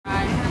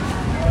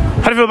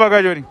do you feel about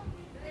graduating?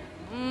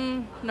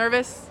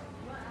 Nervous.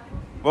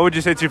 What would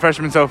you say to your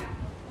freshman self?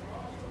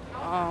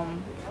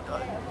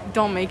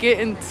 Don't make it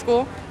in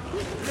school.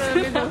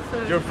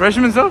 Your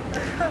freshman self?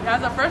 Yeah,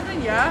 as a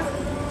freshman, yeah.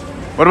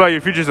 What about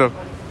your future self?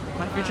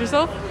 My future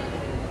self?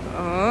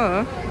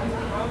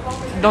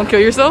 Don't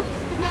kill yourself.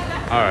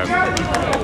 All right.